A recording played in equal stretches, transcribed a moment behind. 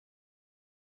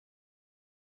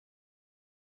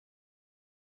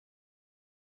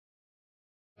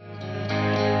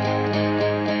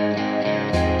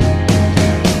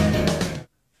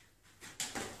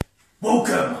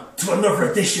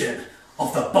another edition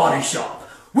of The Body Shop.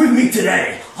 With me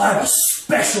today, I have a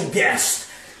special guest,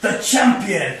 the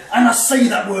champion, and I say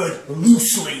that word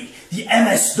loosely, the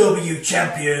MSW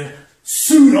champion,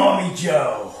 Tsunami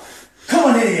Joe. Come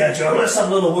on in here, Joe, let's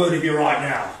have a little word with you right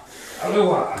now.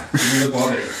 Hello, the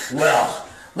body. Well,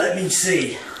 let me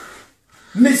see.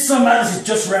 Midsummer Madness is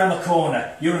just round the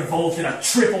corner. You're involved in a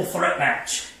triple threat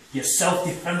match. Yourself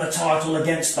defend the title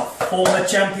against the former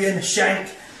champion,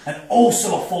 Shank, and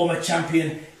also a former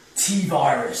champion,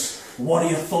 T-Virus. What are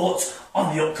your thoughts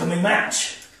on the upcoming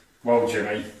match? Well,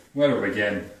 Jimmy, where do we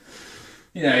begin?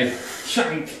 You know,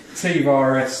 Shank,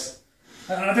 T-Virus,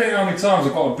 I don't know how many times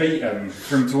I've got to beat him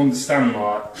for him to understand,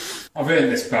 like, I've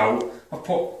earned this belt, I've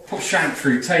put Shank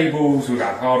through tables, we've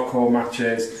had hardcore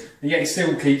matches, and yet he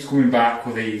still keeps coming back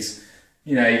with these,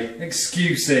 you know,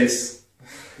 excuses.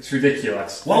 It's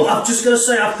ridiculous. Well, I'm just going to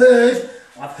say, I've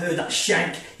heard that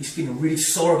Shank, he's feeling really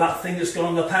sore about things that's gone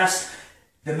on in the past.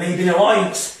 There may be an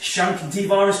alliance. Shank and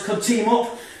T-Virus could team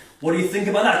up. What do you think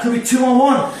about that? Could be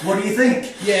 2-on-1. What do you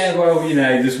think? Yeah, well, you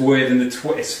know, there's word in the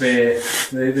Twitter sphere.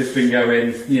 They've been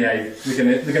going, you know,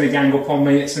 they're gonna gang up on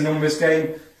me. It's a numbers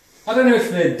game. I don't know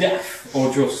if they're deaf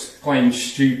or just plain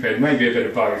stupid. Maybe a bit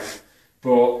of both.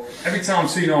 But every time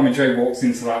Tsunami Joe walks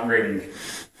into that ring,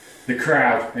 the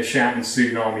crowd is shouting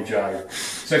Tsunami Joe.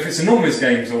 So if it's a numbers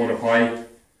game I want to play,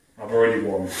 I've already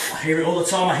won. I hear it all the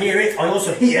time. I hear it. I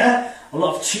also hear a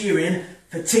lot of cheering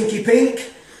for Tinky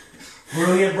Pink.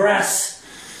 Brilliant Brass.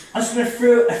 I'm just going to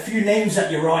throw a few names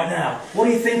at you right now. What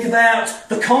do you think about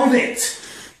the Convict?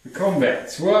 The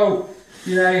Convict? Well,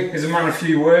 you know, he's a man of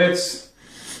few words.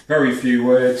 Very few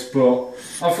words, but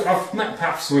I've met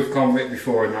paths with Convict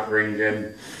before in that ring,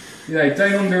 and, you know,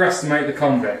 don't underestimate the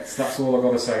Convict. That's all I've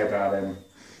got to say about him.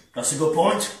 That's a good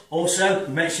point. Also,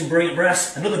 you mentioned Brilliant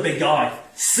Brass, another big guy,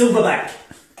 Silverback.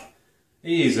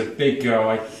 He is a big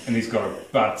guy, and he's got a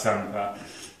bad temper.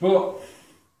 But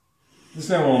there's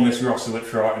no one on this roster that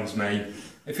frightens me.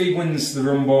 If he wins the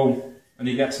Rumble and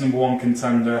he gets #1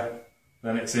 contender,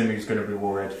 then it's him who's going to be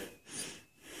worried.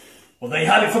 Well, there you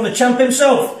have it from the champ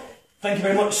himself. Thank you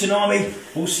very much, Tsunami.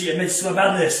 We'll see you at Midsummer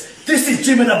Madness. This is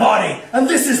Jim in the Body, and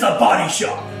this is The Body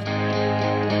Shop.